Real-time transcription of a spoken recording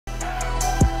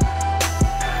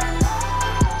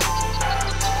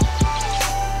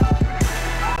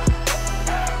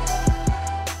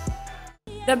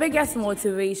The biggest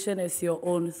motivation is your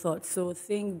own thoughts. So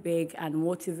think big and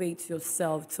motivate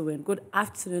yourself to win. Good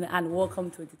afternoon and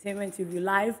welcome to Entertainment TV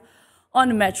Live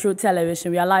on Metro Television.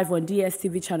 We are live on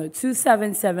DSTV channel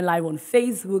 277, live on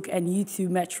Facebook and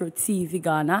YouTube, Metro TV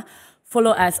Ghana.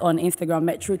 Follow us on Instagram,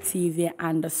 Metro TV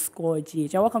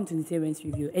 _GH. Welcome to Entertainment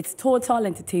Review. It's total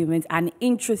entertainment and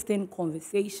interesting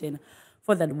conversation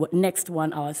for the next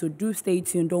 1 hour. So do stay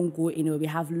tuned, don't go anywhere. We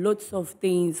have lots of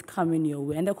things coming your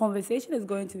way. And the conversation is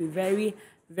going to be very,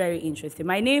 very interesting.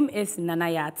 My name is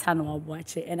Nanaya Tanwa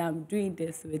Boache, and I'm doing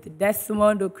this with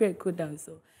Desmond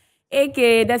Okrekodanso,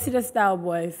 a.k.a. Desi the Star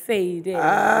Boy, Fade.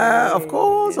 Of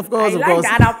course. I like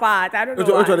the other part. I don't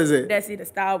know which one is it? Desi the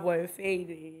Star Boy,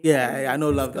 Fade. Yeah, I know,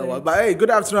 love that one. But hey, good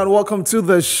afternoon and welcome to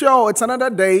the show. It's another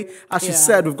day. As you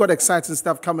said, we've got exciting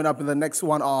stuff coming up in the next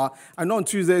 1 hour. I know on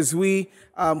Tuesdays we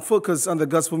focus on the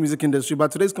gospel music industry,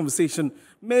 but today's conversation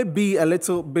may be a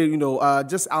little bit,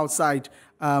 just outside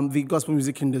the gospel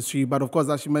music industry. But of course,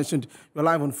 as you mentioned, we're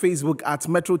live on Facebook at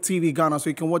Metro TV Ghana, so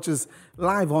you can watch us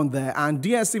live on there. And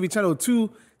DSTV channel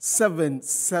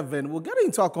 277. We'll get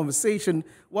into our conversation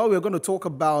where we're going to talk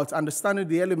about understanding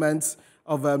the elements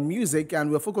of music, and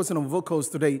we're focusing on vocals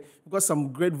today. We've got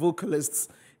some great vocalists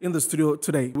in the studio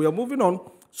today. We are moving on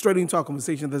straight into our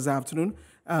conversation this afternoon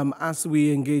as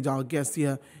we engage our guests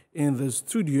here in the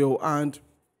studio. And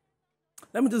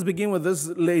let me just begin with this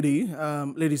lady,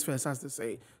 ladies first, as to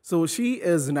say. So she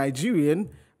is Nigerian,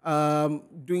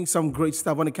 doing some great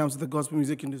stuff when it comes to the gospel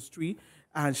music industry,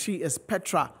 and she is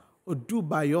Petra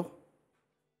Odubayo.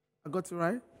 I got it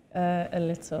right? A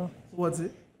little. What's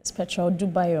it? It's Petra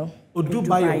Odubayo.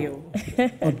 Odubayo.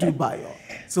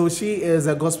 So she is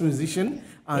a gospel musician,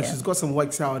 and she's got some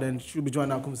works out, and she'll be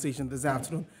joining our conversation this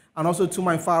afternoon. And also to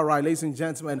my far right, ladies and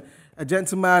gentlemen, a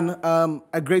gentleman,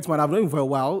 a great man, I've known him for a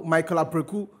while, Michael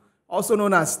Apreku, also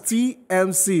known as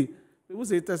TMC. People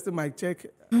say testing mic check.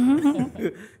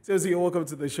 So you're welcome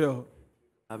to the show.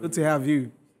 Good to have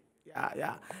you.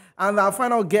 Yeah. And our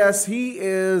final guest, he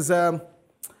is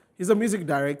he's a music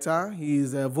director,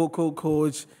 he's a vocal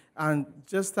coach, and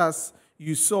just as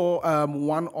you saw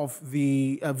one of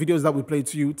the videos that we played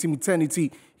to you, Team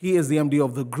Eternity, he is the MD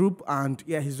of the group, and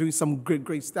yeah, he's doing some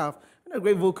great stuff. And a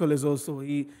great vocalist also.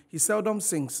 He seldom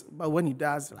sings, but when he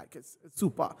does, like it's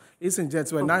super. Ladies and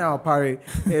gentlemen, Naya Opare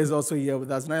is also here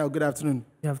with us. Naya, good afternoon.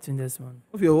 Good afternoon, Desmond.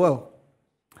 Hope you're well.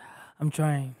 I'm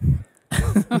trying.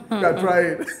 You're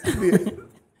trying.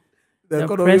 The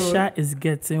pressure is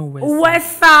getting worse.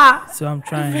 West. So I'm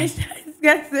trying. The pressure is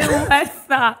getting worse.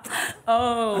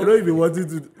 Oh. I don't even want you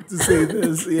to say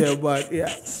this, but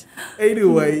yeah.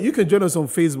 Anyway, you can join us on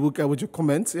Facebook with your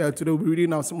comments. Today we'll be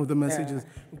reading out some of the messages.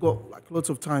 We've got like lots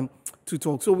of time to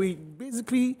talk. So we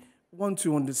basically want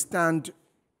to understand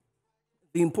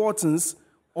the importance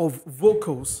of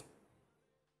vocals,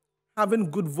 having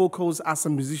good vocals as a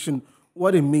musician,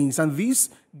 what it means. And these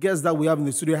guests that we have in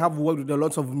the studio have worked with a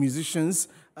lot of musicians,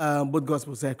 both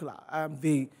gospel secular.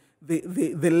 They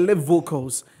live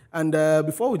vocals. And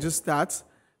before we just start,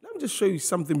 let me just show you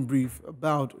something brief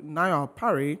about Naya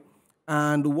Opare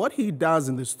and what he does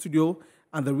in the studio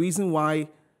and the reason why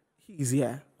he's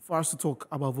here for us to talk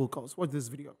about vocals. Watch this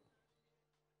video.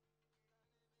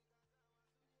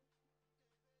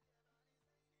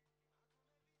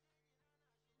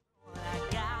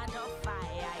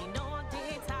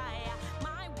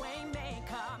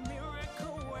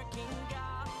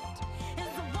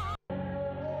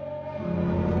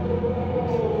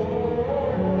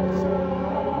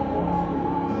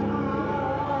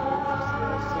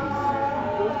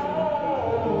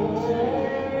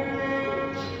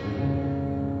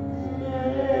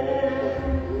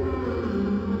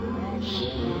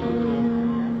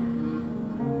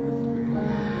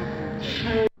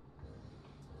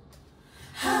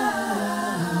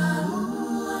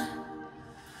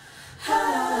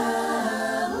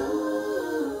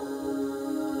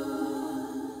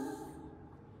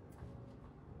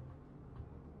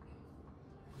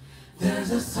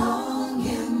 There's a song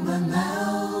in my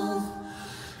mouth,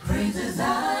 praises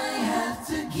I have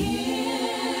to give,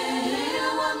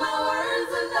 when my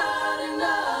words are not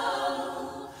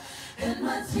enough, and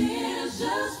my tears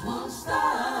just won't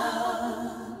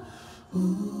stop. Ooh,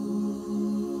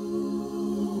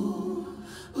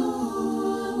 ooh, ooh,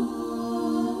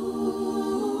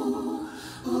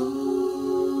 ooh.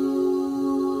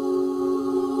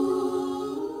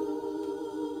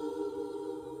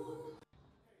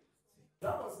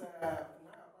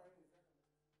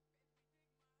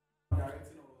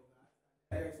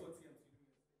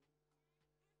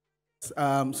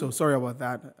 So sorry about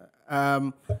that.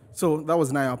 So that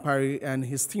was Naya Opare and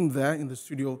his team there in the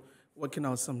studio working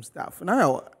out some stuff.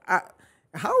 Now,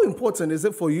 How important is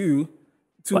it for you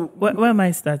to? Where am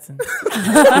I starting?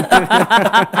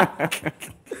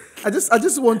 I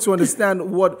just want to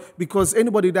understand what, because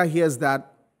anybody that hears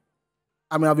that,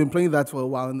 I mean, I've been playing that for a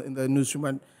while in the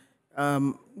newsroom,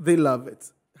 and they love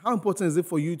it. How important is it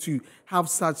for you to have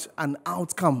such an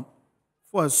outcome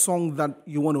for a song that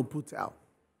you want to put out?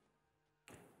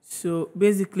 So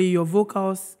basically, your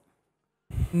vocals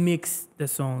mix the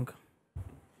song.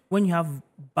 When you have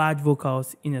bad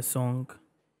vocals in a song,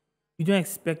 you don't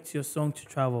expect your song to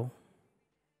travel.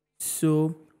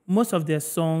 So most of the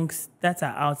songs that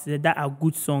are out there, that are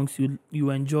good songs, you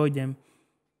enjoy them,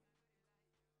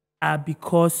 are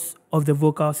because of the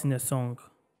vocals in the song.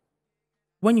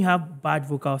 When you have bad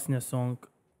vocals in a song,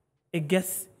 it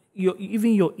gets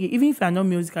even if you're not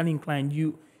musically inclined,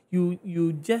 you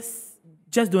just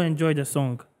don't enjoy the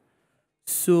song.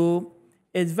 So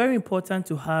it's very important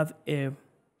to have a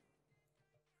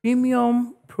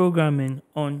premium programming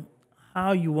on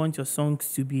how you want your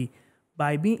songs to be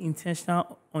by being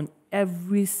intentional on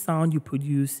every sound you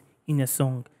produce in a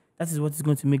song. That is what is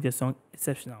going to make the song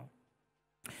exceptional.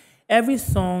 Every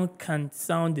song can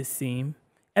sound the same.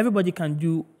 Everybody can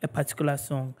do a particular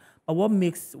song. But what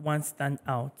makes one stand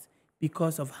out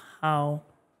because of how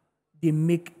they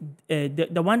make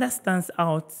the one that stands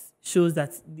out shows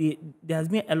that there has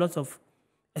been a lot of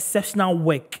exceptional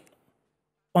work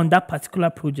on that particular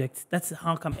project. That's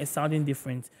how come it's sounding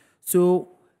different. So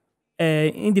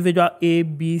individual A,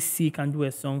 B, C can do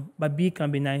a song, but B can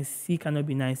be nice, C cannot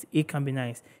be nice, A can be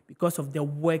nice because of the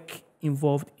work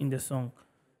involved in the song.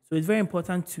 So it's very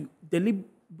important to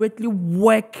deliberately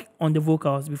work on the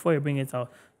vocals before you bring it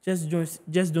out. Just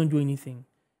don't do anything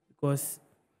because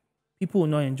people will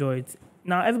not enjoy it.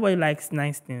 Now, everybody likes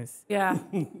nice things. Yeah.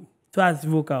 So as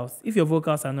vocals, if your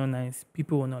vocals are not nice,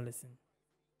 people will not listen.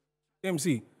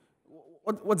 MC,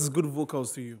 what's good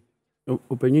vocals to you?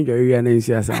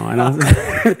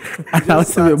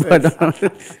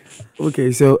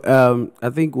 Okay, so I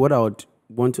think what I would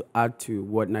want to add to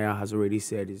what Naya has already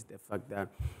said is the fact that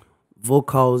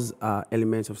vocals are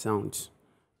elements of sound.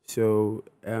 So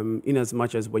in as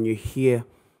much as when you hear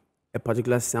a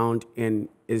particular sound and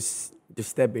is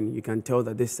disturbing, you can tell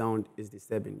that this sound is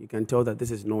disturbing. You can tell that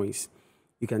this is noise.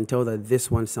 You can tell that this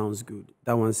one sounds good,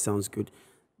 that one sounds good.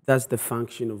 That's the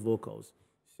function of vocals.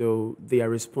 So they are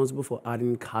responsible for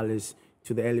adding colors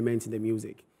to the elements in the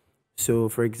music. So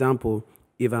for example,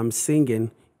 if I'm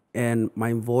singing and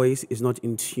my voice is not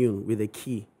in tune with the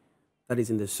key that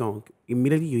is in the song,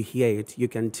 immediately you hear it, you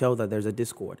can tell that there's a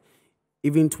discord.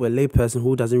 Even to a lay person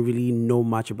who doesn't really know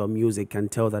much about music can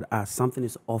tell that something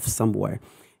is off somewhere.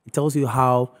 It tells you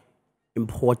how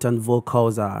important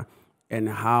vocals are and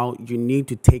how you need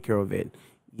to take care of it.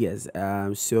 Yes,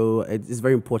 so it's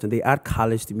very important. They add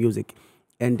colors to music.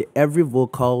 And every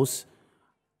vocals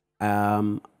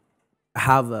have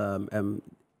the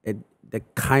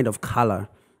kind of color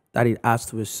that it adds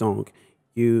to a song.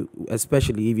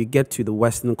 Especially if you get to the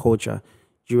Western culture,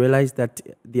 you realize that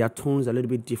their tones are a little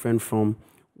bit different from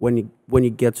when you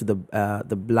get to the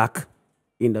black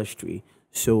industry.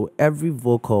 So every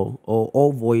vocal or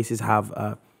all voices have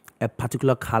a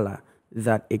particular color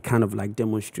that it kind of like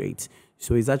demonstrates.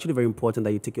 So it's actually very important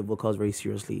that you take your vocals very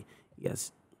seriously.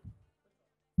 Yes.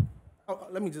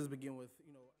 Let me just begin with,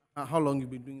 how long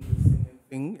you've been doing this singing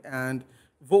thing, and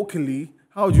vocally,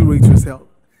 how would you rate yourself?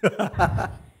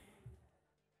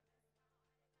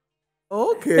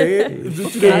 Okay.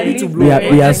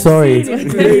 We are sorry.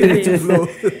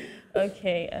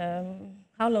 Okay.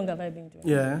 How long have I been doing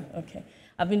Yeah. it? Okay.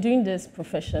 I've been doing this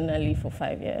professionally for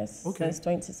 5 years, Okay. since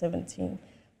 2017.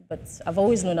 But I've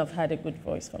always known I've had a good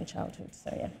voice from childhood, so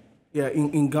yeah. Yeah,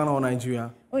 in Ghana or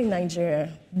Nigeria? Oh, in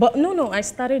Nigeria. But no, I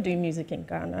started doing music in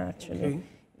Ghana, actually. Okay.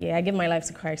 Yeah, I gave my life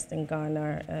to Christ in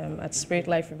Ghana at Spirit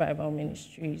Life Revival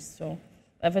Ministries. So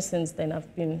ever since then,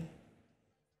 I've been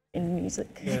in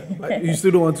music. Yeah. But you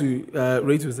still don't want to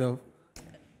rate yourself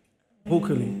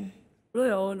vocally? Blow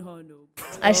your own horn, though.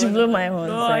 I should blow my horn.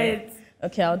 Blow sorry. it.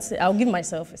 Okay, I'll give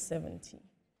myself a 70.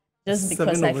 Just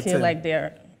because 7 I over feel 10. like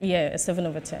a 7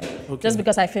 over 10. Okay. Just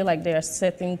because I feel like there are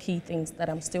certain key things that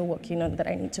I'm still working on that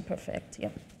I need to perfect. Yeah.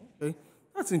 Okay.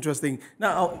 That's interesting.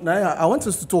 Now, I want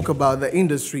us to talk about the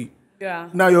industry. Yeah.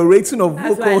 Now, your rating of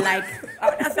That's why vocals,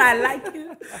 that's why I like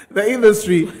you. the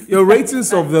industry, your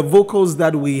ratings of the vocals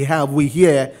that we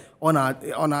hear on our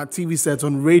TV sets,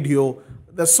 on radio,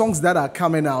 the songs that are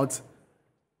coming out,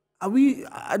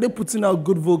 are they putting out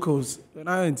good vocals? When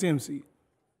I in TMC.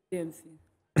 TMC.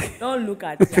 Don't look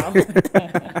at now.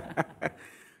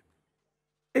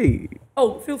 Hey.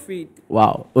 Oh, feel free.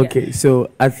 Wow. Okay.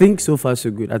 So I think so far so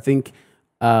good. I think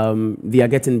they are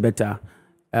getting better.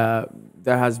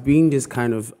 there has been this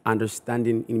kind of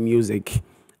understanding in music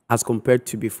as compared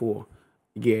to before.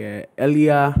 Yeah,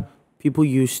 earlier people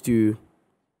used to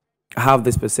have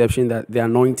this perception that the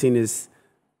anointing is,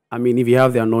 I mean, if you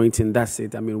have the anointing, that's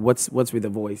it. I mean, what's with the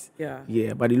voice?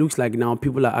 Yeah, but it looks like now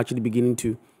people are actually beginning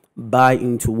to buy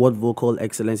into what vocal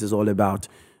excellence is all about.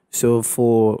 So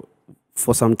for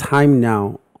some time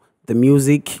now, the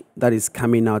music that is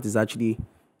coming out is actually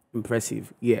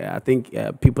impressive. Yeah, I think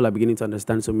people are beginning to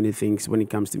understand so many things when it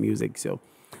comes to music. So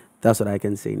that's what I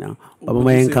can say now. But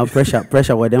my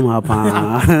pressure with them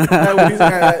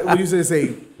happen. What do you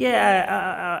say?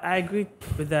 Yeah, I agree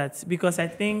with that because I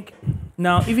think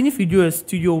now even if you do a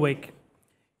studio work,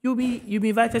 you'll be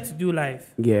invited to do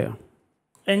live. Yeah.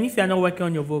 And if you are not working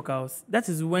on your vocals, that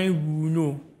is when you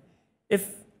know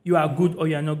if you are good or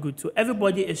you are not good. So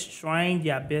everybody is trying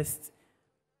their best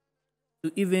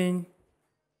to even.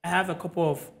 I have a couple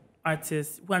of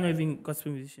artists who are not even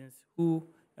gospel musicians who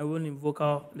are running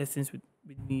vocal lessons with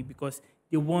me because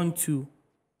they want to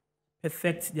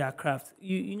perfect their craft.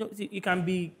 You know you can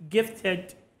be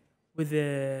gifted with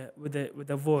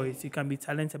the voice, you can be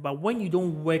talented, but when you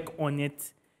don't work on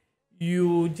it,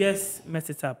 you just mess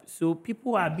it up. So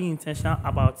people are being intentional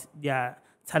about their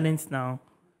talents now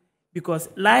because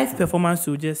live performance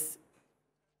will just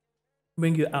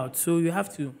bring you out. So you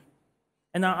have to.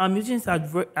 And our musicians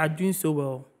are doing so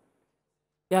well.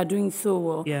 They are doing so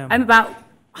well. Yeah. And about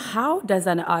how does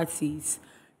an artist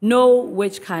know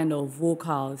which kind of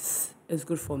vocals is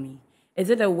good for me? Is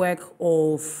it a work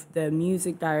of the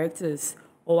music directors,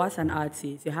 or as an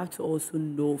artist, you have to also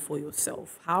know for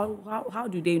yourself? How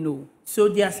do they know? So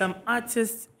there are some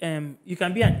artists. You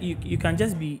can be you can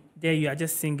just be there. You are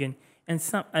just singing, and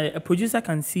some a producer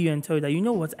can see you and tell you that, you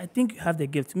know what, I think you have the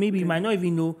gift. Maybe you might not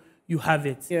even know you have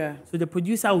it. Yeah. So the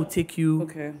producer will take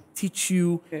you, teach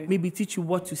you, Okay. maybe teach you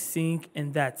what to sing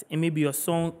and that, and maybe your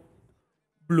song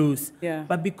blows. Yeah.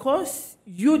 But because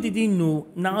you didn't know,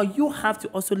 now you have to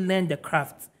also learn the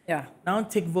craft. Yeah. Now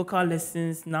take vocal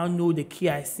lessons, now know the key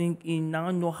I sing in,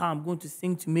 now know how I'm going to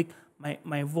sing to make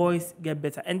my voice get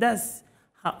better. And that's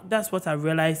what I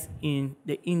realized in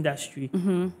the industry.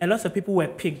 Mm-hmm. A lot of people were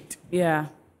picked. Yeah.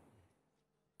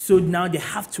 So now they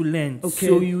have to learn. Okay.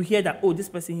 So you hear that, oh, this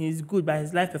person is good, but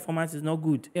his live performance is not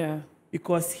good. Yeah.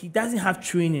 Because he doesn't have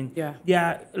training. Yeah. There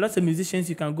are lots of musicians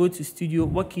you can go to studio,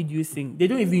 what key do you sing? They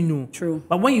don't even know. True.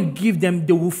 But when you give them,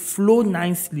 they will flow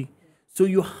nicely. So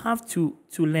you have to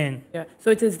learn. Yeah.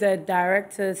 So it is the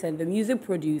directors and the music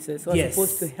producers who are Yes.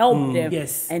 supposed to help them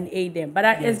Yes. and aid them. But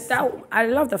I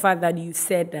love the fact that you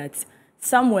said that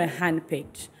some were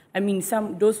handpicked. I mean,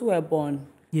 those who were born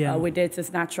with it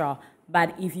is natural.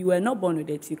 But if you were not born with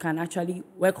it, you can actually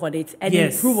work on it and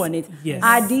Yes. improve on it. Yes.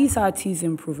 Are these artists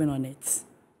improving on it?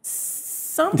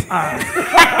 Some are.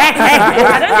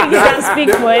 I don't think you can speak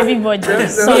for everybody.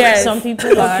 Yes. Some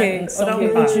people are, Okay. and some Okay.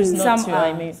 people choose not Some to.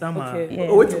 I are. mean, Some are. Okay.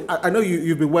 yeah. I know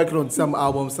you've been working on some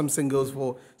albums, some singles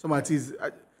for some artists.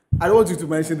 I don't want you to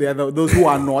mention those who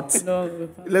are not. No.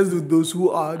 Let's do those who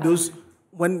are. Those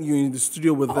when you're in the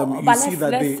studio with them, you But see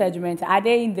that let's they. segment. Are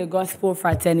they in the gospel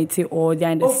fraternity or they're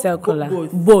in the circular?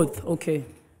 both. Both. Okay.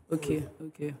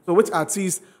 So which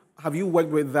artists have you worked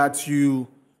with that you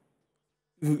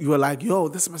were like, yo,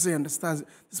 this person understands.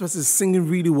 This person is singing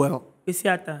really well.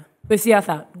 Isiata. Kwesi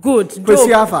Arthur. Good. Kwesi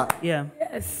Joke. Arthur. Yeah.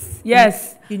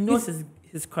 Yes. He knows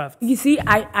his craft. You see,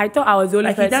 I thought I was the only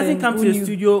Like he person doesn't come who to the knew-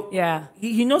 studio. Yeah.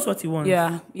 He knows what he wants.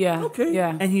 Yeah. Okay.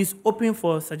 Yeah. And he's open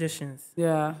for suggestions.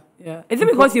 Yeah. Is it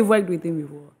because you've worked with him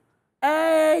before?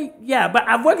 Yeah, but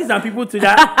I've worked with some people to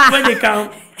that when they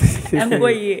come. I'm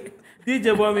going.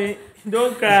 DJ Bommy,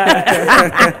 don't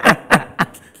cry.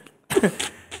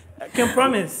 Can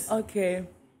promise. Okay.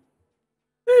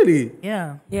 Really?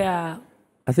 Yeah. Yeah.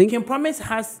 I think Can Promise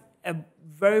has a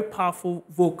very powerful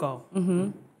vocal. Mm-hmm.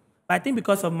 But I think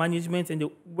because of management and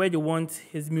where they want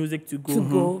his music to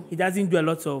go, he doesn't do a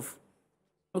lot of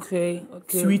Okay.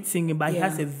 sweet singing, but he Yeah.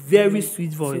 has a very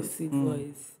sweet voice. Sweet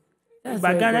voice. That's But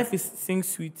very Ghana, good. if he sings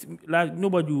sweet, like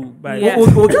nobody will buy it. Yeah.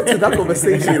 We'll get to that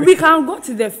conversation. We can go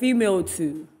to the female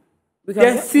too. We can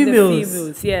Yes, go to females. the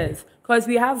females, yes. Because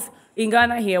we have in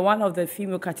Ghana here, one of the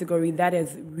female category that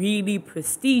is really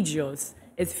prestigious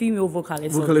is female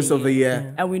vocalist, Vocalist of the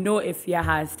year. And we know Ifya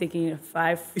has taken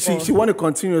 5. She won it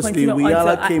continuously. continue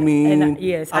Rihanna until- came in. and,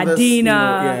 yes, others, Adina.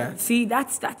 yeah. See,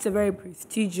 that's a very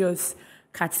prestigious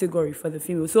category for the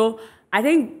female. So I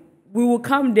think we will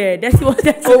come there. That's what.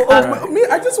 Me,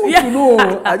 I just want to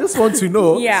know. I just want to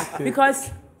know. Yeah, because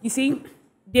you see,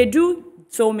 they do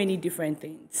so many different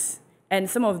things, and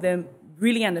some of them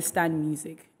really understand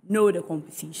music, know the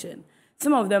composition.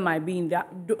 some of them might be in that.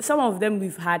 Some of them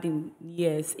we've had in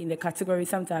years in the category.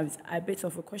 Sometimes a bit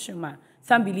of a question mark.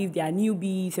 Some believe they are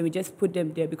newbies, and we just put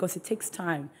them there because it takes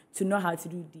time to know how to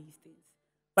do these things.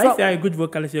 But So- if you're a good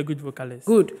vocalist, you're a good vocalist.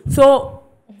 Good. So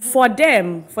for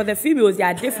them, for the females, they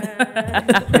are different.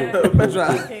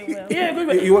 Petra, Yeah,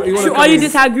 good. you want to Or you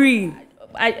disagree?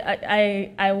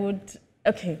 I would,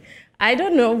 okay. I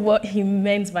don't know what he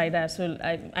meant by that, so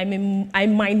I mean, I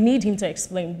might need him to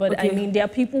explain, but I Okay. mean, there are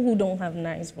people who don't have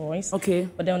nice voice, Okay.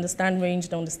 but they understand range,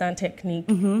 they understand technique,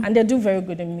 and they do very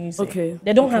good in music. Okay.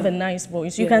 They don't have a nice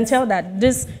voice. You can Yes. tell that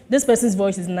this person's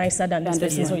voice is nicer than this Than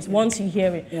this person's one. voice once you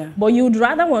hear it. Yeah. But you'd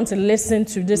rather want to listen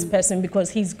to this person because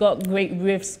he's got great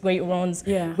riffs, great runs,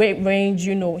 Yeah. great range,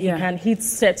 you know, he Yeah. can hit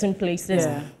certain places.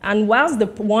 Yeah. And whilst the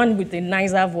one with the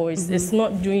nicer voice is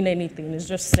not doing anything, it's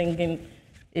just singing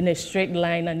in a straight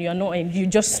line, and you're not, and you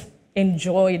just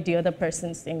enjoy the other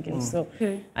person singing. So,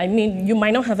 Okay. I mean, you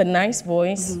might not have a nice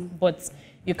voice, but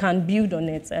you can build on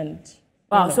it. And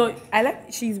Wow. So I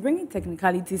like she's bringing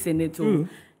technicalities in it too.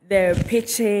 The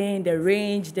pitching, the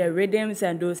range, the rhythms,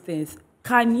 and those things.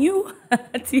 Can you?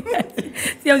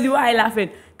 TMZ, why are you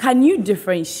laughing? Can you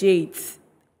differentiate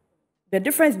the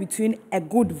difference between a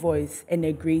good voice and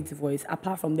a great voice,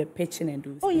 apart from the pitching and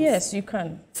those? oh things? yes, you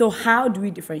can. So how do we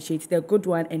differentiate the good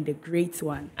one and the great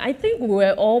one? I think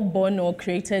we're all born or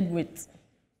created with.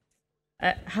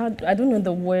 I don't know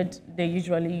the word they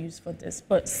usually use for this,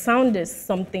 but sound is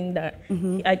something that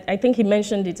I think he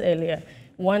mentioned it earlier.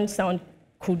 One sound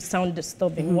could sound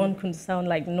disturbing, one could sound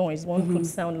like noise, one could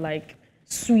sound like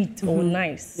sweet or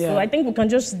nice. Yeah. So I think we can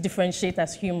just differentiate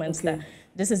as humans Okay. that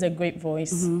this is a great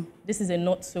voice, this is a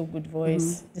not so good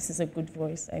voice, this is a good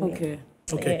voice. I mean, Okay.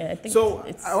 Okay. yeah, I think So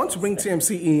it's I want to bring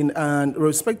TMC in, and with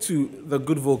respect to the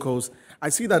good vocals, I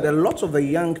see that a lot of the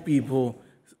young people,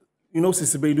 you know,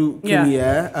 Sisibedu Yeah. came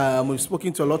here. We've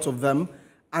spoken to a lot of them,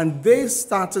 and they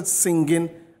started singing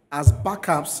as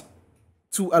backups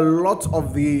to a lot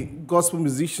of the gospel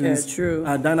musicians. Yeah, true.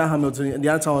 Dinah Hamilton. The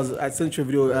other time I sent you a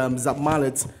video. Zap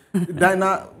Mallet.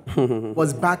 Dinah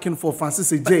was backing for Francis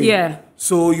J. Yeah.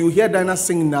 So you hear Dinah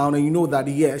sing now, and you know that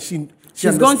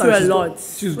She's gone through a understands. lot.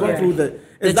 She's gone Yeah. through the.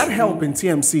 Is that helping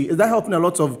TMC? Is that helping a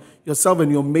lot of yourself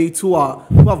and your mates who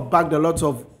have backed a lot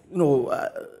of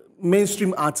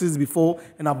mainstream artists before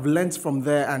and have learnt from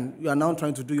there, and you are now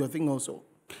trying to do your thing also?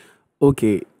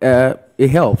 Okay, it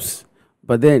helps.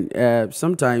 But then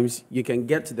sometimes you can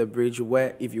get to the bridge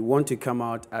where if you want to come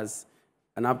out as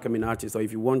an upcoming artist, or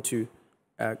if you want to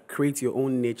create your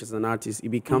own niche as an artist, it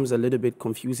becomes a little bit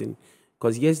confusing.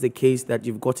 Because here's the case that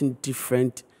you've gotten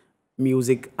different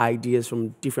music ideas from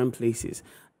different places.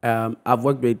 I've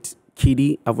worked with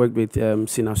Kiddy, I've worked with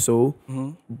Sina Soul.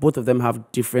 Both of them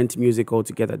have different music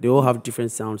altogether. They all have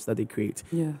different sounds that they create.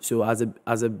 Yeah. So as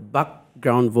a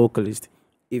background vocalist,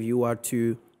 if you are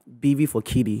to BV for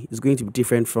Kiddy, it's going to be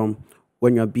different from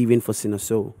when you're BVing for Sina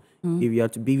Soul. If you are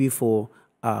to BV for,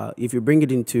 if you bring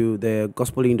it into the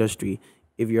gospel industry,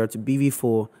 if you are to BV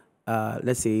for,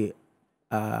 let's say,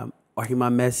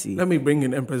 Ohima Mercy. Let me bring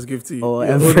in Empress Gifty. Or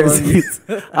Yeah, hold Empress on. Gift.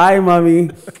 Hi, mommy.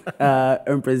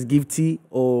 Empress Gifty,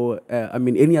 or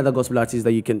any other gospel artist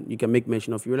that you can make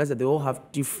mention of. You realize that they all have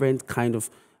different kind of,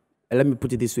 let me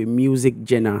put it this way, music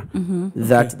genre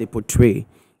that they portray,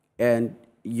 and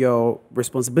your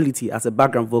responsibility as a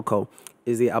background vocal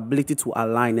is the ability to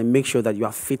align and make sure that you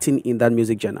are fitting in that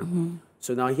music genre.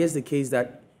 So now here's the case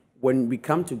that when we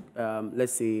come to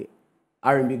let's say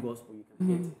R&B gospel, you can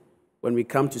hit. When we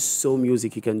come to soul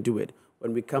music, you can do it.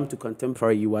 When we come to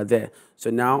contemporary, you are there.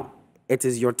 So now it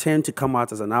is your turn to come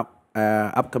out as an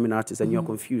upcoming artist, and you're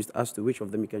confused as to which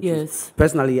of them you can choose. Yes.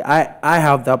 Personally, I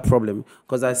have that problem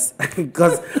because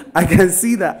I can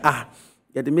see that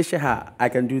Yadimisha, I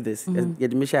can do this.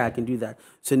 Yadimisha, I can do that.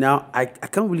 So now I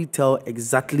can't really tell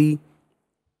exactly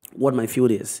what my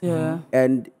field is. Yeah.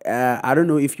 And I don't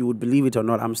know if you would believe it or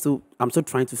not. I'm still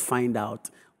trying to find out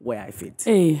where I fit.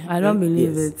 Hey, I don't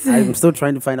believe Yes. it. I'm still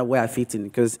trying to find out where I fit in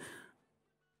because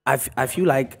I feel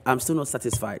like I'm still not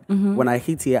satisfied. When I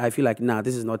hit here, I feel like, nah,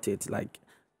 this is not it. Like,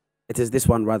 it is this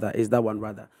one rather, is that one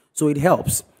rather. So it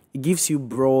helps. It gives you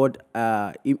broad,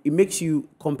 it makes you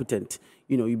competent.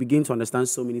 You know, you begin to understand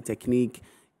so many technique.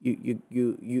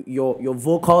 Your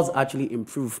vocals actually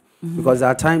improve because there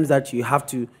are times that you have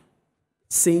to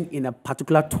sing in a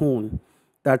particular tone.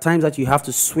 There are times that you have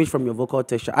to switch from your vocal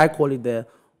texture. I call it the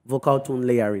vocal tone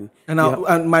layering.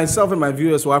 And myself and my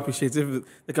viewers will appreciate if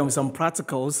there can be some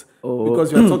practicals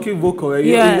because you're talking vocal.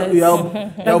 Yes. You're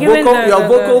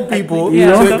vocal people.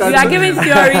 Yeah. So You are giving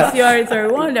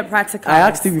theory. One of the practical. I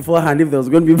asked you beforehand if there was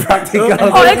going to be practical.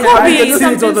 Oh, it could be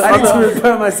something I need to small.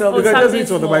 prepare myself. You can just something need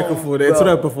it on the small. microphone. It's not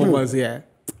a performance, yeah.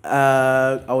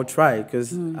 I will try because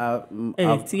Hey,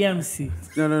 TMC.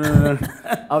 no.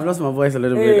 I've lost my voice a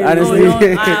little bit. Hey. Honestly, Don't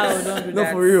do no,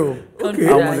 that. for real. Don't do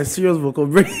I'm that. on a serious vocal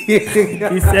break. He's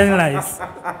saying lies.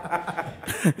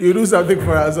 You do something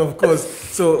for us, of course.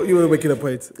 So you were making a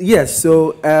point. Yes,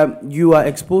 so you are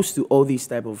exposed to all these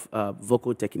type of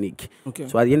vocal technique. Okay.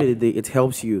 So at the end of the day, it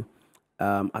helps you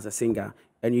as a singer,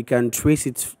 and you can trace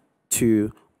it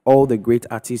to all the great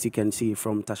artists you can see,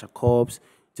 from Tasha Cobbs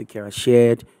to Kara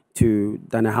Sheard to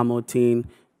Dana Hamilton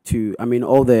to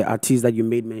all the artists that you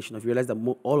made mention of. You realize that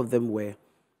all of them were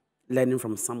learning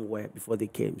from somewhere before they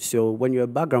came. So when you're a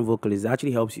background vocalist, it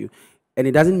actually helps you, and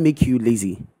it doesn't make you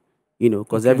lazy.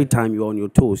 Because every time you're on your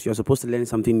toes, you're supposed to learn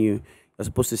something new. You're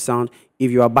supposed to sound.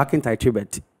 If you are backing Ty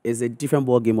Tribbett, it's a different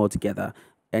ball game altogether.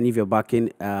 And if you're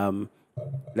backing,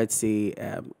 let's say,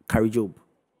 Carrie Job,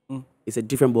 it's a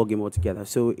different ball game altogether.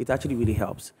 So it actually really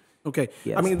helps. Okay.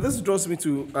 Yes. I mean, this draws me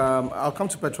to, I'll come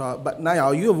to Petra, but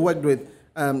Naya, you have worked with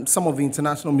some of the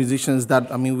international musicians that,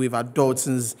 we've adored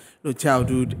since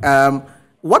childhood.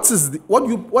 What's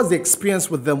the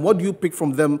experience with them? What do you pick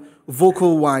from them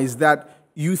vocal-wise that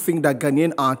you think that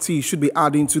Ghanaian artists should be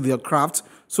adding to their craft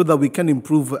so that we can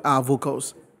improve our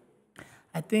vocals?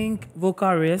 I think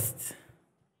vocal rest.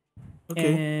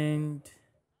 Okay. And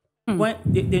when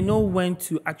they know when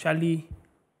to actually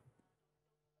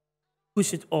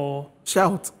push it or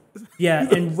Shout.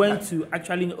 and when to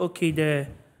actually the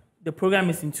program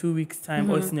is in 2 weeks time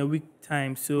or it's in a week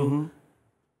time, so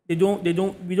we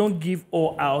don't give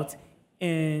all out.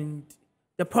 And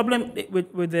the problem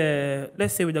with the,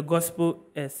 let's say with the gospel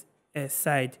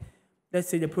side, let's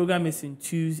say the program is in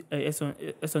Tuesday,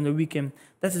 it's on the weekend.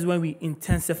 That is when we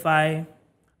intensify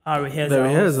our rehearsals. The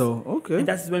rehearsal, okay. And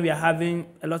that is when we are having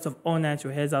a lot of all-night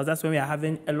rehearsals. That's when we are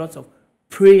having a lot of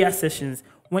prayer sessions,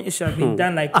 when it should have been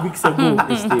done like weeks ago.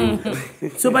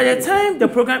 So by the time the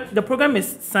program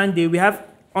is Sunday, we have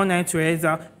all-night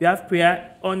rehearsal, we have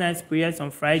prayer, all-night prayers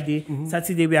on Friday.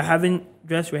 Saturday, we are having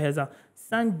dress rehearsal.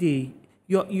 Sunday,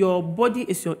 your body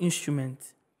is your instrument.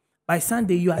 By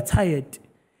Sunday, you are tired.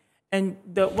 And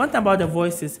the one thing about the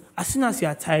voice is, as soon as you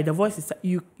are tired, the voice is,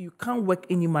 you can't work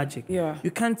any magic. Yeah.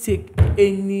 You can't take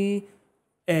any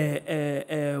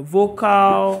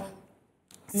vocal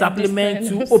supplement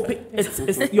to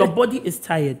open. Your body is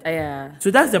tired. Yeah.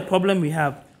 So that's the problem we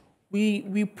have.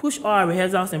 We push all our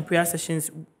rehearsals and prayer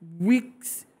sessions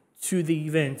weeks to the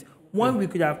event. When we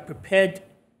could have prepared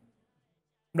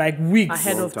like weeks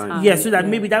Ahead of time. Yeah, so that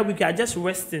maybe that week you are just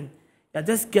resting. You're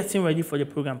just getting ready for the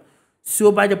program.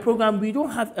 So by the program, we don't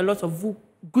have a lot of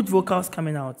good vocals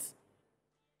coming out.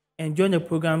 And during the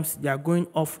programs, they are going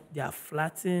off, they are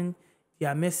flattening, they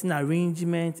are messing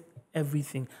arrangement,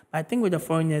 everything. But I think with the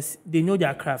foreigners, they know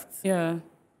their craft. Yeah.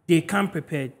 They come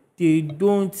prepared. They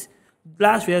don't,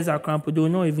 last rehearsal cramp, they will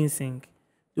not even sing.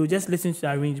 They'll just listen to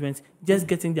the arrangements, just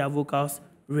getting their vocals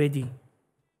ready.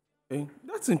 Okay.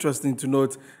 That's interesting to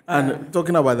note. And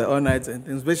talking about the all nights and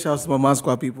things, big shouts to my man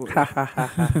squad people.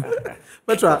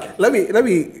 Petra, let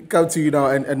me come to you now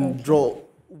and draw.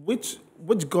 Which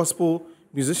gospel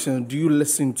musician do you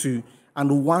listen to,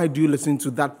 and why do you listen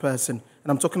to that person?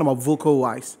 And I'm talking about vocal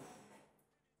wise.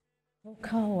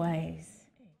 Vocal wise.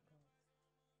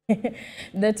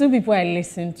 The two people I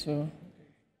listen to,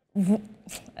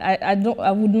 I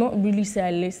would not really say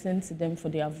I listen to them for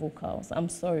their vocals. I'm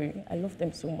sorry. I love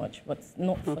them so much, but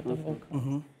not for the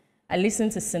vocals. I listen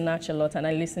to Sinach a lot and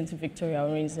I listen to Victoria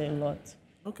Orenze a lot.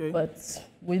 Okay. But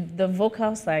with the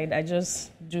vocal side, I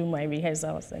just do my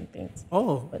rehearsals and things.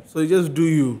 Oh, so you just do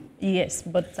you? Yes,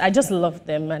 but I just love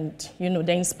them and,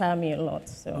 they inspire me a lot.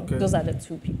 So those are the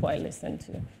two people I listen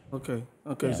to. Okay.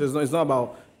 Yeah. So it's not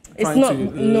about trying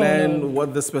to learn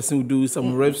what this person will do,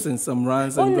 some riffs and some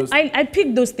runs. And those. I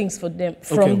pick those things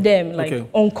from them, like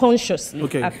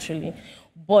unconsciously, actually.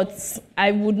 But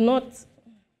I would not,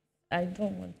 I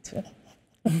don't want to.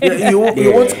 You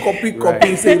won't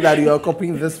copy, saying that you are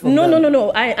copying this from them.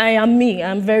 No. I am me.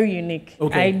 I'm very unique.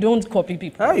 Okay. I don't copy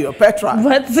people. Hey, you're Petra.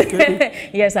 But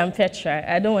yes, I'm Petra.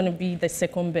 I don't want to be the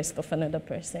second best of another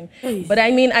person. But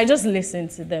I just listen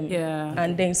to them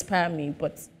and they inspire me.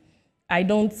 But I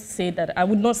don't say that, I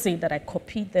would not say that I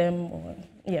copy them or,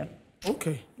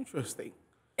 Okay, interesting.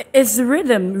 Is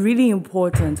rhythm really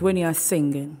important when you are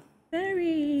singing?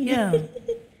 Very. Yeah.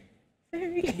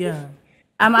 Very. Yeah.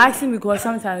 I'm asking because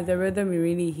sometimes the rhythm you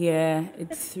really hear,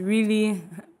 it's really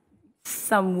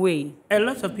some way. A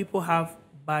lot of people have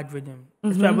bad rhythm.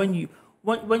 That's why when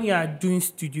you are doing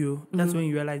studio, that's when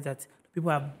you realize that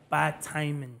people have bad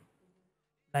timing.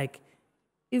 Like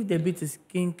if the beat is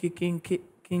king,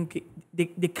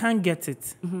 they can't get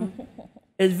it.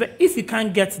 If you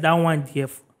can't get that one, dear,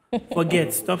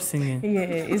 forget, stop singing.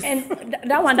 Yeah, And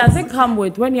that one doesn't come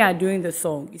with when you are doing the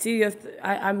song. You see,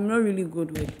 I'm not really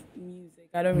good with music.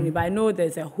 I don't really, but I know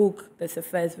there's a hook, there's a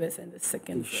first verse and the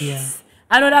second verse. Yeah.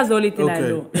 I know that's the only thing I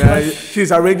know.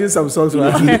 She's arranging some songs for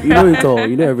us. You know it all.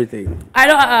 You know everything. I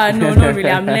don't, no, not really.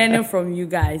 I'm learning from you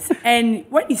guys. And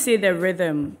when you say the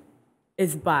rhythm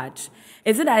is bad,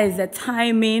 is it that it's the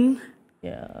timing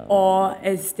yeah. or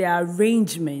is the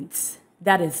arrangement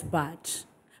that is bad?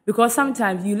 Because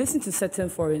sometimes you listen to certain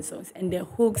foreign songs and the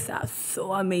hooks are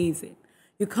so amazing.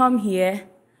 You come here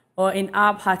or in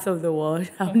our part of the world,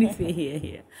 I only say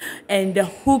here, and the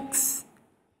hooks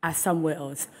are somewhere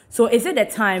else. So is it the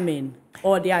timing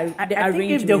or the arrangement? I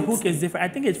think if the hook is different,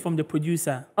 I think it's from the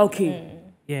producer. Okay.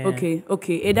 Yeah.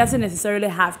 Okay. It doesn't necessarily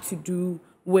have to do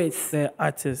with The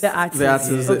artist. the artist. The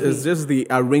artist is just the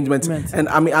arrangement. And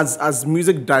I mean, as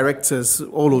music directors,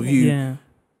 all of you, Yeah.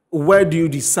 where do you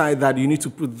decide that you need to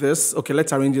put this? Okay,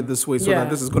 let's arrange it this way so Yeah.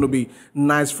 that this is going to be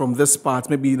nice from this part.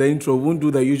 Maybe the intro won't do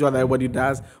the usual that everybody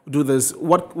does. We'll do this.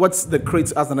 What's the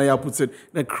creative, as Naya puts it,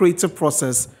 the creative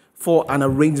process for an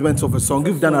arrangement of a song?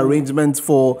 You've done arrangements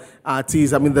for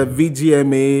artists. I mean, the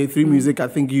VGMA, Three Music. I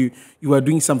think you are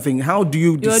doing something. How do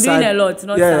you You're decide? doing a lot,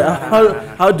 not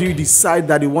How do you decide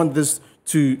that you want this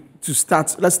to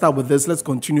start? Let's start with this. Let's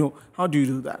continue. How do you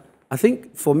do that? I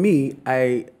think for me,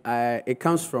 it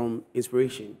comes from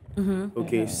inspiration.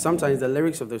 Okay, sometimes the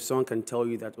lyrics of the song can tell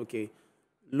you that, okay,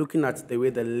 looking at the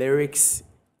way the lyrics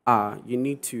are, you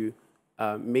need to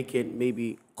make it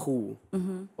maybe cool,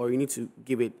 or you need to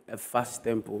give it a fast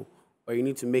tempo, or you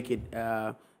need to make it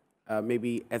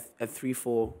maybe a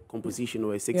 3/4 composition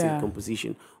or a 6/8 Yeah.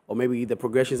 composition, or maybe the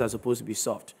progressions are supposed to be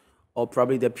soft, or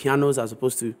probably the pianos are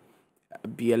supposed to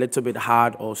be a little bit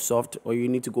hard or soft, or you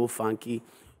need to go funky.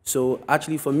 So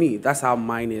actually, for me, that's how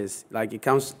mine is. Like, it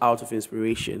comes out of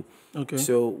inspiration. Okay.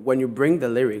 So when you bring the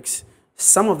lyrics,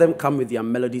 some of them come with their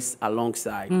melodies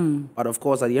alongside. But of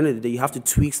course, at the end of the day, you have to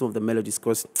tweak some of the melodies,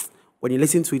 because when you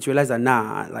listen to it, you realize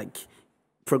that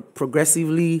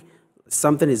progressively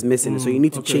something is missing. So you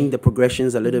need to change the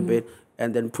progressions a little bit,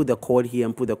 and then put the chord here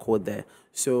and put the chord there.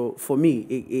 So for me,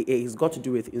 it's got to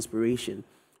do with inspiration.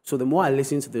 So the more I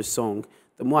listen to the song,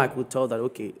 the more I could tell that,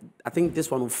 okay, I think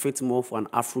this one will fit more for an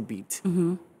Afrobeat,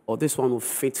 or this one will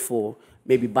fit for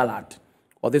maybe ballad,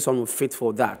 or this one will fit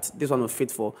for that. This one will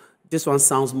fit for, this one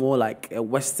sounds more like a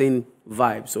Western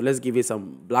vibe, so let's give it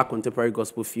some black contemporary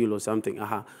gospel feel or something.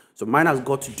 So mine has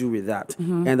got to do with that.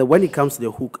 And then when it comes to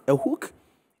the hook,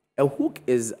 a hook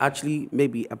is actually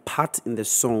maybe a part in the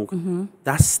song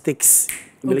that sticks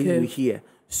immediately you hear.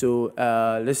 So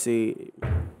let's say,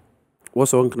 what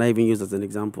song can I even use as an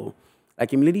example?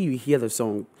 Like, immediately you hear the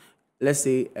song, let's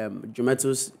say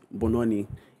Jumetos Bononi.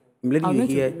 Immediately I'm you going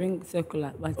to hear. bring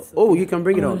circular. But Oh, you can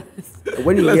bring it on.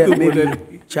 When you hear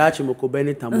maybe Church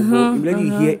Mokobene Tamubo, immediately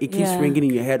you hear it keeps ringing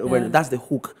in your head over and that's the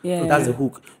hook. Yeah. That's the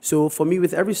hook. So for me,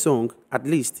 with every song, at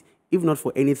least, if not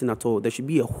for anything at all, there should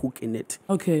be a hook in it.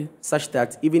 Okay. Such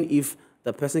that even if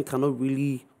the person cannot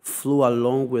really flow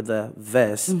along with the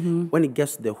verse, when it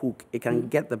gets to the hook, it can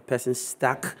get the person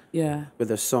stuck Yeah. with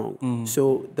the song.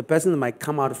 So the person might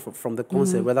come out from the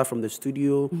concert, whether from the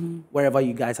studio, wherever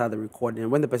you guys have the recording,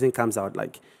 and when the person comes out,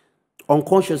 like,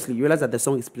 unconsciously, you realize that the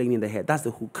song is playing in the head. That's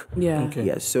the hook. Yeah. Okay.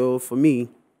 Yeah, so for me,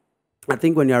 I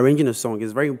think when you're arranging a song,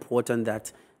 it's very important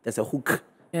that there's a hook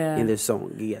in the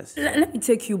song. Yes. Let me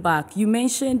take you back. You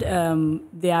mentioned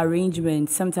the arrangement.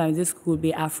 Sometimes this could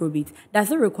be Afrobeat.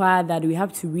 Does it require that we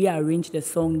have to rearrange the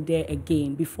song there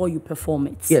again before you perform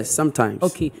it? Yes, sometimes.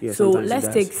 Okay, Yeah, so sometimes it let's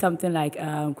does. take something like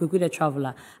Kweku the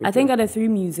Traveler. I think at the Three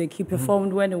Music, he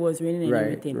performed when it was raining and Right,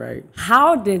 everything. right.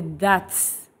 How did that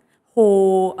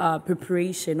whole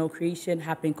preparation or creation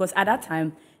happen? Because at that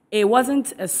time, it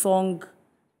wasn't a song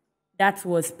that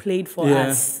was played for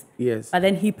us. Yes. But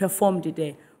then he performed it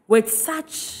there. With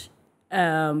such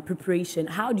preparation,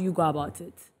 how do you go about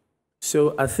it?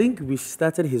 So I think we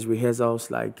started his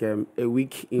rehearsals like a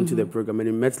week into the program, and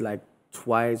he met like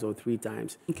twice or 3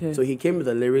 times. Okay. So he came with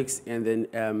the lyrics, and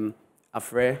then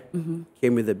Afre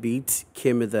came with the beat,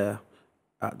 came with the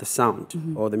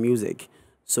sound or the music.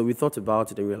 So we thought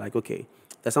about it, and we were like, okay,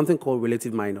 there's something called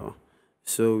relative minor.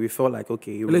 So we felt like,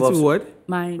 okay, it Relative revolves- what?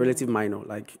 Mine. Relative minor.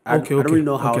 Like, I Okay, don't really okay,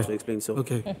 know how okay. to explain. So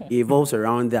Okay. it evolves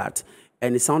around that.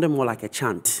 And it sounded more like a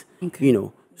chant, Okay. you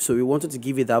know. So we wanted to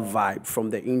give it that vibe from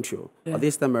the intro. But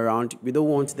this time around, we don't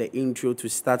want the intro to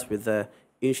start with the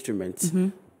instruments.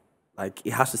 Like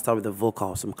it has to start with the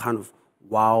vocals, some kind of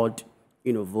wild,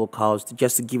 vocals,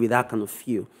 just to give it that kind of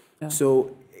feel.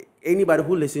 So anybody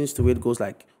who listens to it goes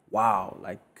like, wow,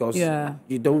 like, because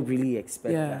you don't really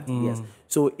expect that. Yes.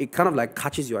 So it kind of like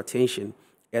catches your attention,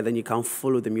 and then you can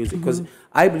follow the music. Because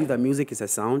I believe that music is a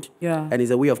sound and is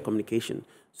a way of communication.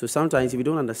 So sometimes if you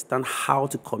don't understand how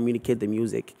to communicate the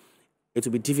music, it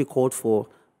will be difficult for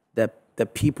the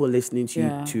people listening to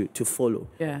you to follow.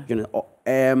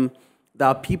 There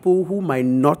are people who might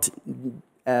not,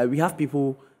 we have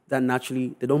people that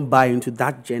naturally, they don't buy into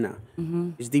that genre.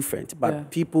 It's different.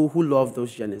 But people who love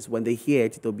those genres, when they hear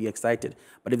it, they'll be excited.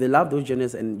 But if they love those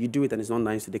genres and you do it and it's not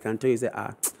nice, they can tell you, say,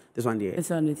 this one there, it's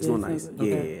not nice.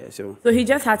 Yeah. So he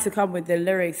just had to come with the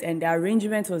lyrics, and the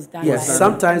arrangement was done. Yes,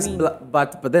 sometimes,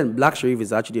 but then Black Sherif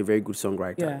is actually a very good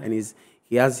songwriter, and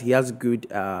he has good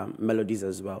melodies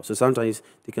as well. So sometimes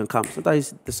they can come.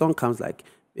 Sometimes the song comes like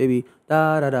maybe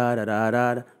da da da da da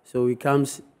da. So it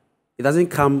doesn't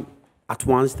come at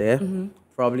once there.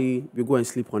 Probably we go and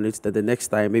sleep on it. That the next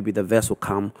time maybe the verse will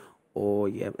come.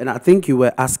 And I think you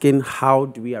were asking how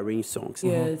do we arrange songs?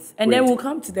 Yes, and then we'll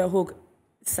come to the hook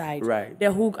side. Right.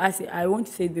 The hook, I want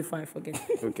to say it before I forget.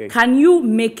 Okay. Can you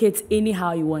make it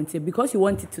anyhow you want it? Because you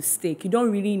want it to stick. You don't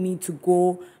really need to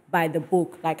go by the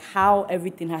book, like how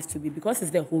everything has to be. Because it's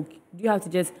the hook, you have to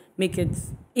just make it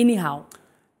anyhow.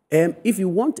 If you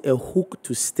want a hook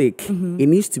to stick, it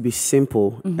needs to be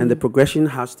simple, and the progression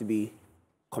has to be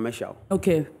commercial.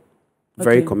 Okay.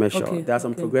 Very commercial. Okay. There are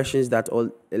some progressions that,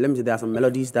 there are some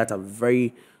melodies that are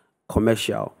very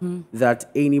commercial that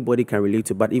anybody can relate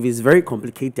to. But if it's very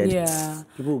complicated,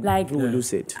 people will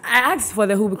lose it. I asked for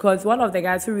the hook because one of the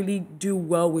guys who really do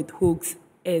well with hooks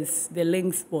is the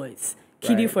Lynx boys.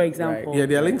 Kiddy, for example. Yeah,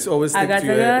 their links always stick I got to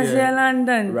to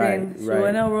London.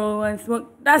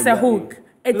 That's a hook.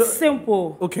 It's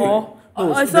simple. Okay.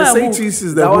 It's the not a say hook. cheese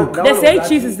is the hook. The say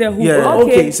cheese is the hook. Yeah.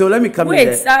 Okay, so let me come in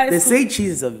there. The Wait, say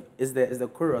cheese is the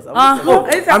chorus.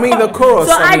 I mean the chorus.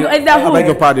 So it's the I hook. beg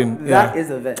your pardon. That is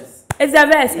a verse. It's the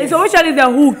verse. It's originally the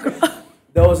hook.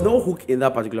 There was no hook in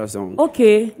that particular song.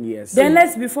 Okay. Yes. Then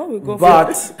before we go.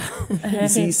 But you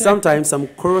see, sometimes some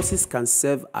choruses can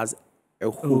serve as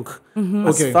a hook.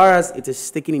 As far as it is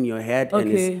sticking in your head and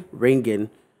is ringing.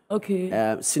 Okay.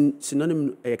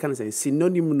 Synonymously.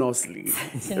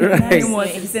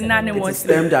 Synonymous. It's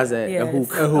termed as a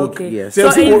hook. A hook. Okay. Yes.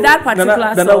 So in that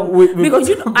particular song, because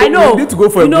I know, we need to go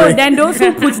for a break. then those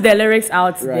who put the lyrics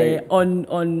out there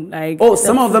on like. Oh,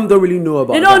 some of them don't really know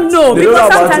about. They don't that. know They because don't know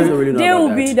about sometimes it. they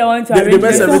will be the one to They arrange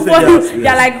mess it. everything So else,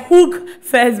 they're like hook,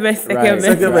 first verse, second verse.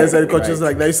 Second verse and conscious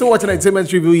like that. You're still watching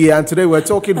Entertainment Review here, and today we're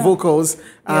talking vocals,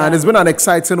 and it's been an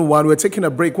exciting one. We're taking a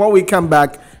break. When we come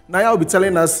back, Naya will be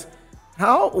telling us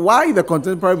why the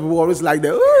contemporary people always like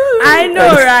the. I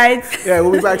know, right? Yeah,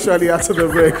 we'll be back shortly after the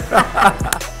break.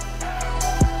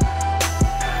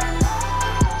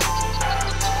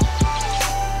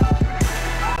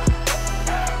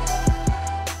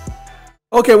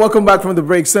 Okay, welcome back from the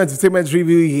break. So Entertainment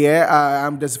Review here.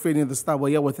 I'm Desifredin the Star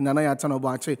Boy here with Nanaya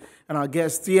Tanobache and our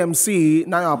guests TMC,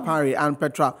 Naya Apari and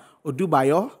Petra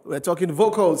Odubayo. We're talking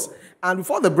vocals. And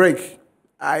before the break,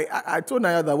 I told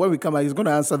Naya that when we come back, he's going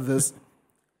to answer this.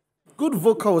 Good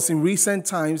vocals in recent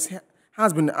times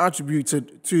has been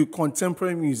attributed to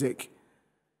contemporary music.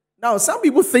 Now, some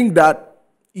people think that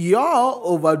y'all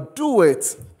overdo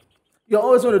it. You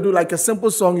always want to do like a simple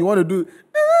song. You want to do,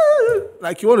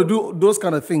 like you want to do those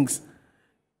kind of things.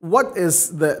 What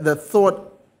is the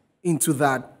thought into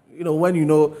that? You know, when you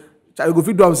know, if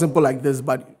you do something simple like this,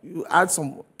 but you add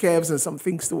some curves and some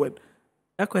things to it.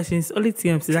 That question is only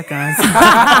TMC that can answer.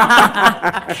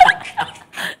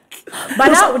 But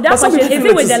that question, is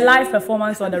it with the live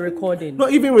performance or the recording? No,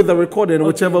 even with the recording,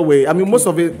 whichever way. I mean, most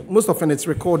often it's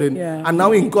recording. Yeah. And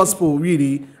now in gospel,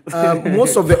 really,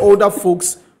 most of the older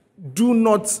folks do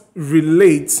not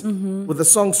relate with the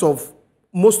songs of,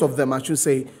 most of them, I should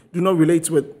say, do not relate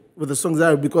with the songs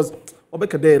that are, because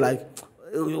they're like,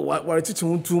 we're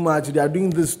teaching too much, they are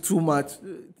doing this too much.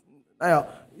 Now,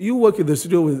 you work in the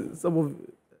studio with some of...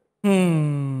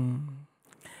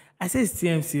 I say it's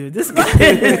TMC. This guy.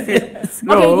 Okay,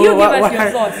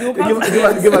 you give us your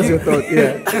thoughts. Give us your thoughts,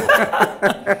 yeah.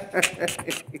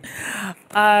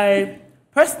 I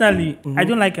personally, I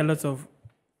don't like a lot of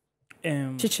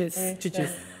Chiches.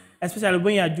 especially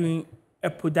when you are doing a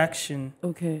production.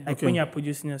 Okay. Like when you are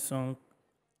producing a song,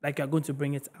 like you're going to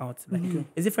bring it out. Like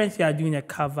it's different if you are doing a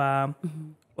cover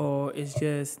or it's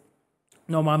just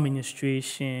normal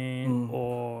administration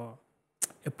or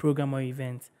a program or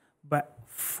event. but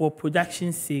for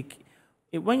production's sake,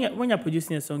 when you're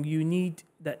producing a song, you need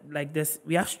that, like this.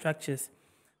 We have structures.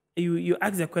 You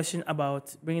ask a question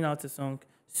about bringing out a song.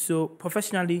 So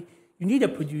professionally, you need a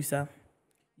producer,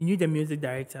 you need a music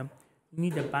director, you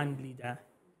need a band leader,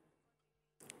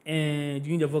 and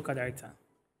you need a vocal director.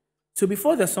 So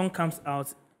before the song comes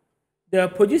out, the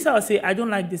producer will say, I don't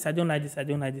like this, I don't like this, I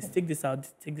don't like this, take this out,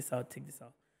 take this out, take this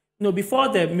out. No, before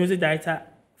the music director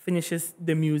finishes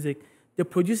the music, the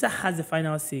producer has the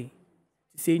final say.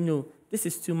 To say, no, this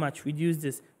is too much, reduce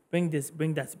this, bring that,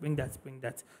 bring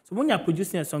that. So when you're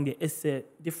producing a song, it's a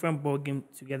different ball game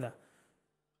together.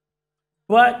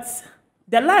 But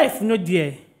the life, no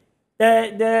dear.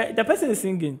 The person is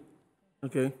singing.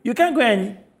 Okay. You can't go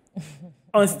and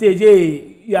on stage,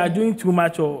 hey, you are doing too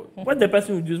much, or what the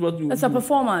person will do is what you It's do. a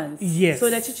performance. Yes. So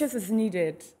the teachers is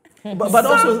needed. But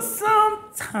also,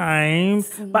 sometimes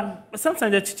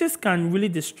the teachers can really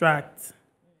distract.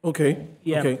 okay.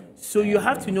 Yeah. Okay. So you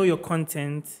have to know your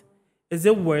content. Is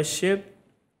it worship?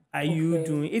 Are you Okay.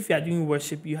 doing? If you are doing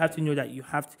worship, you have to know that you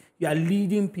are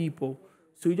leading people.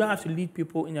 So you don't have to lead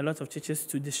people in a lot of churches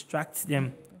to distract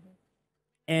them.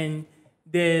 And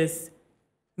there's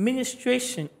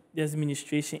ministration. There's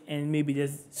ministration, and maybe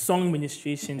there's song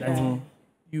ministration that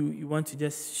you want to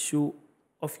just show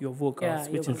off your vocals,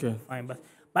 Yeah, which is Okay. fine.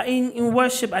 But in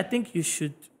worship, I think you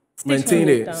should. Maintain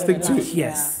it it. down. Stick to it.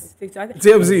 Yes. Stick to it.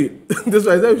 TMZ. This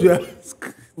was yeah.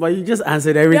 But you just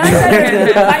answered everything.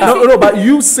 No, but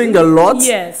you sing a lot.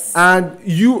 Yes. And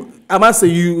I must say,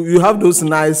 you have those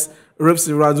nice riffs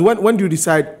and runs. When do you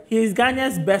decide? He's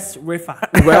Ghana's best riffer.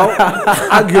 Well,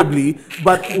 arguably,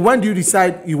 but when do you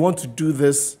decide you want to do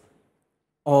this,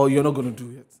 or you're not going to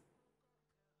do it?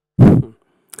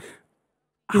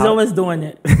 He's always doing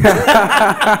it.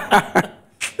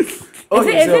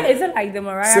 Is it like the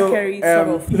Mariah Carey sort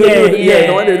of? Yeah.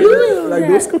 The one they do, like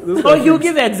those Oh, you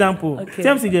give an example. Okay.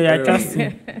 Tell me, I trust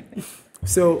you.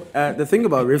 So the thing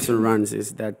about riffs and runs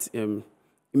is that it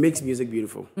makes music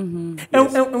beautiful. And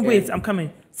wait, I'm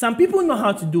coming. Some people know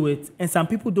how to do it, and some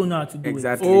people don't know how to do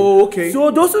Exactly. Oh, okay. it.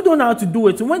 So those who don't know how to do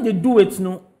it, when they do it,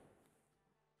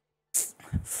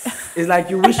 It's like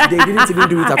you wish they didn't even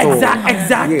do it at all.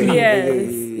 Exactly.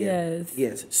 Yes.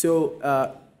 Yes. So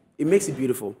it makes it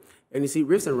beautiful. And you see,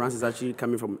 riffs and runs is actually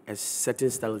coming from a certain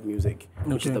style of music,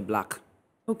 which is Okay. the black.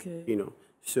 Okay. You know,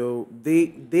 so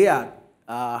they are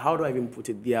how do I even put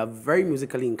it? They are very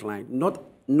musically inclined.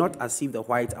 Not as if the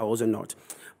whites are also not,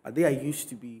 but they are used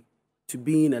to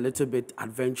being a little bit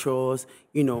adventurous.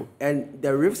 You know, and the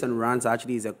riffs and runs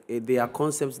actually they are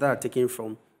concepts that are taken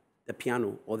from the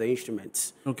piano or the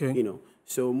instruments. Okay. You know,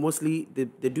 so mostly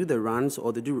they do the runs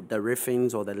or they do the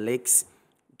riffings or the licks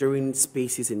during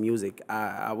spaces in music.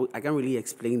 I can't really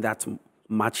explain that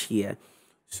much here.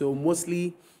 So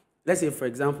mostly, let's say for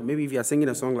example, maybe if you are singing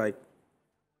a song like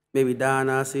maybe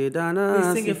Dana say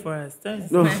Dana. Sing it for us.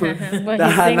 No, But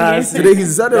Dana he's Today he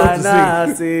decided what to sing.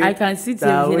 Dana say. I can see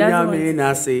Tim. He doesn't want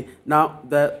to say. Now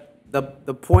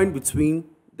the point between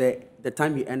the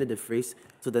time you ended the phrase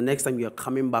to the next time you are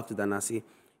coming back to Dana say,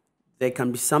 there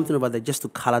can be something about that just to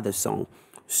color the song.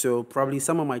 So probably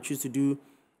someone might choose to do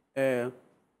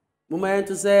moment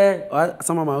to say, or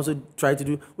someone might also try to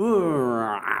do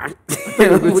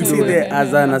putting there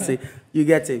as Dana say. You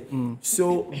get it.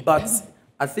 So but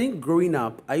I think growing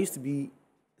up, I used to be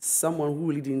someone who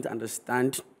really didn't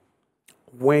understand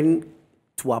when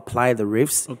to apply the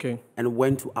riffs Okay. and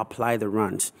when to apply the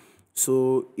runs.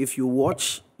 So if you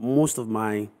watch most of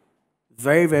my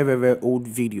very, very, very, very old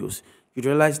videos, you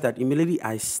realize that immediately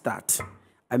I start,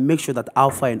 I make sure that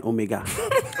Alpha and Omega,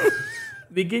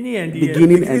 Beginning and the end.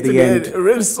 beginning and the end,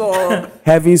 Riffs or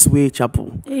Heaven's Way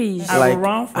Chapel. Hey. I will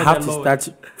run for I have the to Lord.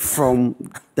 start from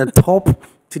the top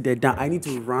to the down. I need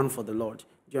to run for the Lord.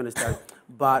 Do you understand?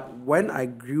 But when I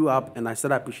grew up and I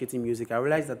started appreciating music, I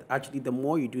realized that actually the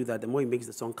more you do that, the more it makes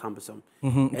the song cumbersome.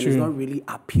 And it's not really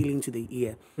appealing to the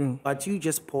ear. But you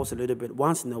just pause a little bit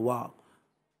once in a while.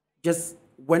 Just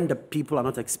when the people are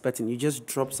not expecting, you just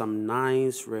drop some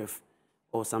nice riff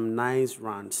or some nice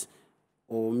runs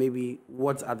or maybe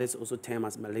what others also term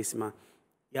as melisma.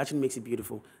 It actually makes it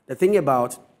beautiful. The thing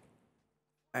about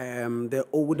the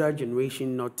older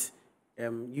generation not...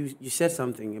 you said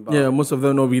something about most of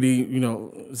them not really,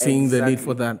 seeing the need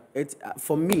for that. It's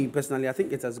for me personally, I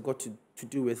think it has got to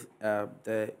do with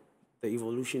the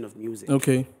evolution of music.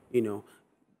 Okay. You know,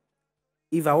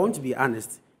 if I want to be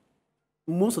honest,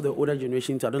 most of the older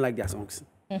generation, I don't like their songs.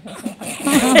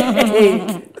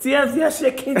 TMZ are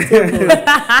shaking.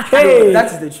 Hey,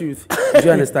 that is the truth. Do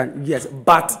you understand? Yes,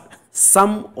 but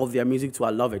some of their music to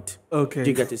I love it. Okay. Do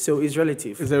you get it? So it's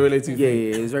relative. It's a relative Yeah, thing.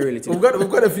 yeah, it's very relative. We've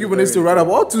got a few minutes to run up.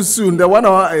 All too soon. The 1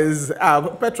 hour is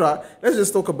Petra. Let's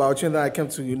just talk about you. And then I came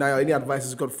to you now. Any advice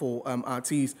you got for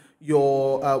artists?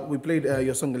 We played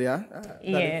your song earlier.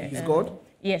 He's God.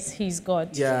 Yes, He's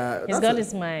God. Yeah, He's God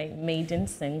is my maiden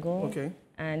single. Okay.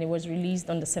 And it was released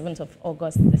on the 7th of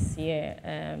August this year.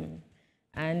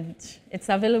 And it's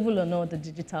available on all the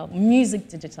digital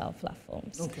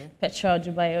platforms. Okay. Petra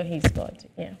Odubayo, He's God.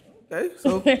 Yeah. Okay,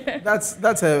 so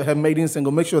that's her maiden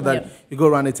single. Make sure that you go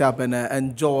run it up and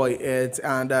enjoy it.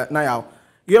 And now,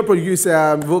 you're a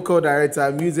producer, vocal director,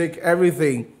 music,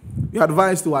 everything. Your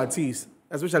advice to artists,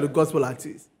 especially gospel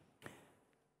artists?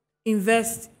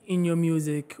 Invest in your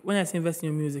music. When I say invest in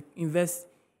your music, invest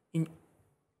in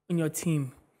your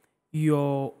team,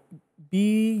 your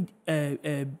BVGs,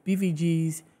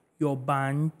 your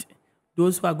band,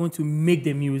 those who are going to make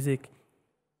the music.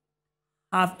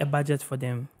 Have a budget for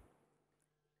them.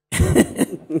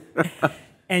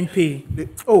 And pay.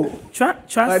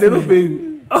 Trust they don't me. pay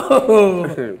you.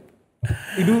 Oh,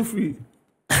 you do free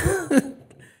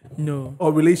No.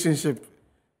 or relationship.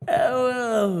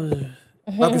 Well,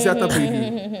 Like you said, pay you.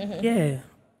 yeah.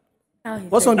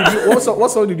 What song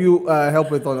did you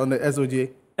help with on the SOJ?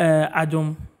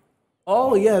 Adam.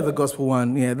 Oh yeah, the gospel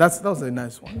one. Yeah, that was a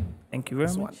nice one. Thank you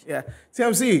very much. Yeah.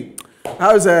 TMC,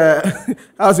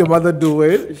 how's your mother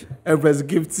doing? Empress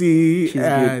Gifty.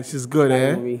 She's good,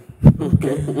 eh?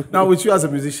 Okay. Now with you as a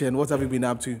musician, what have you been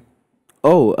up to?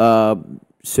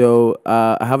 So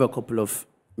I have a couple of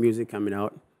music coming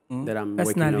out that I'm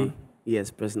working Personally? on.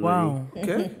 Yes, personally. Wow.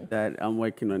 Okay. That I'm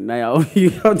working on. Now you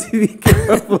have to be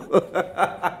careful.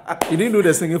 You didn't do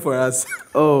the singing for us.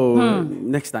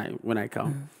 Next time when I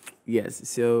come. Yes,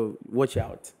 so watch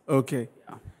out. Okay.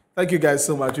 Thank you guys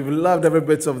so much. We've loved every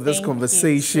bit of this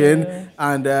conversation.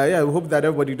 And we hope that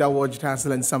everybody that watched has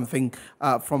learned something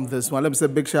from this one. Let me say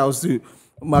big shout out to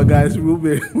my guys,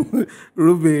 Ruben.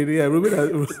 Ruben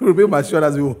Mashua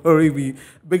has been worrying me.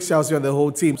 Big shout out to you and the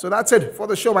whole team. So that's it for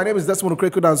the show. My name is Desmond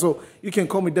Okrekudan. So you can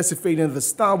call me Desifadian, the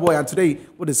Star Boy. And today,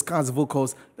 with the Scars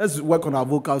vocals, let's work on our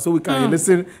vocals so we can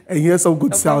listen and hear some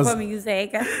good sounds. Proper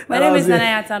music. My name is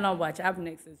Nanaya Tanobach. Up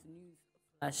next is News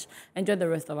Flash. Enjoy the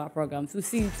rest of our programs. We'll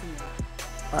see you tomorrow.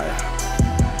 All right.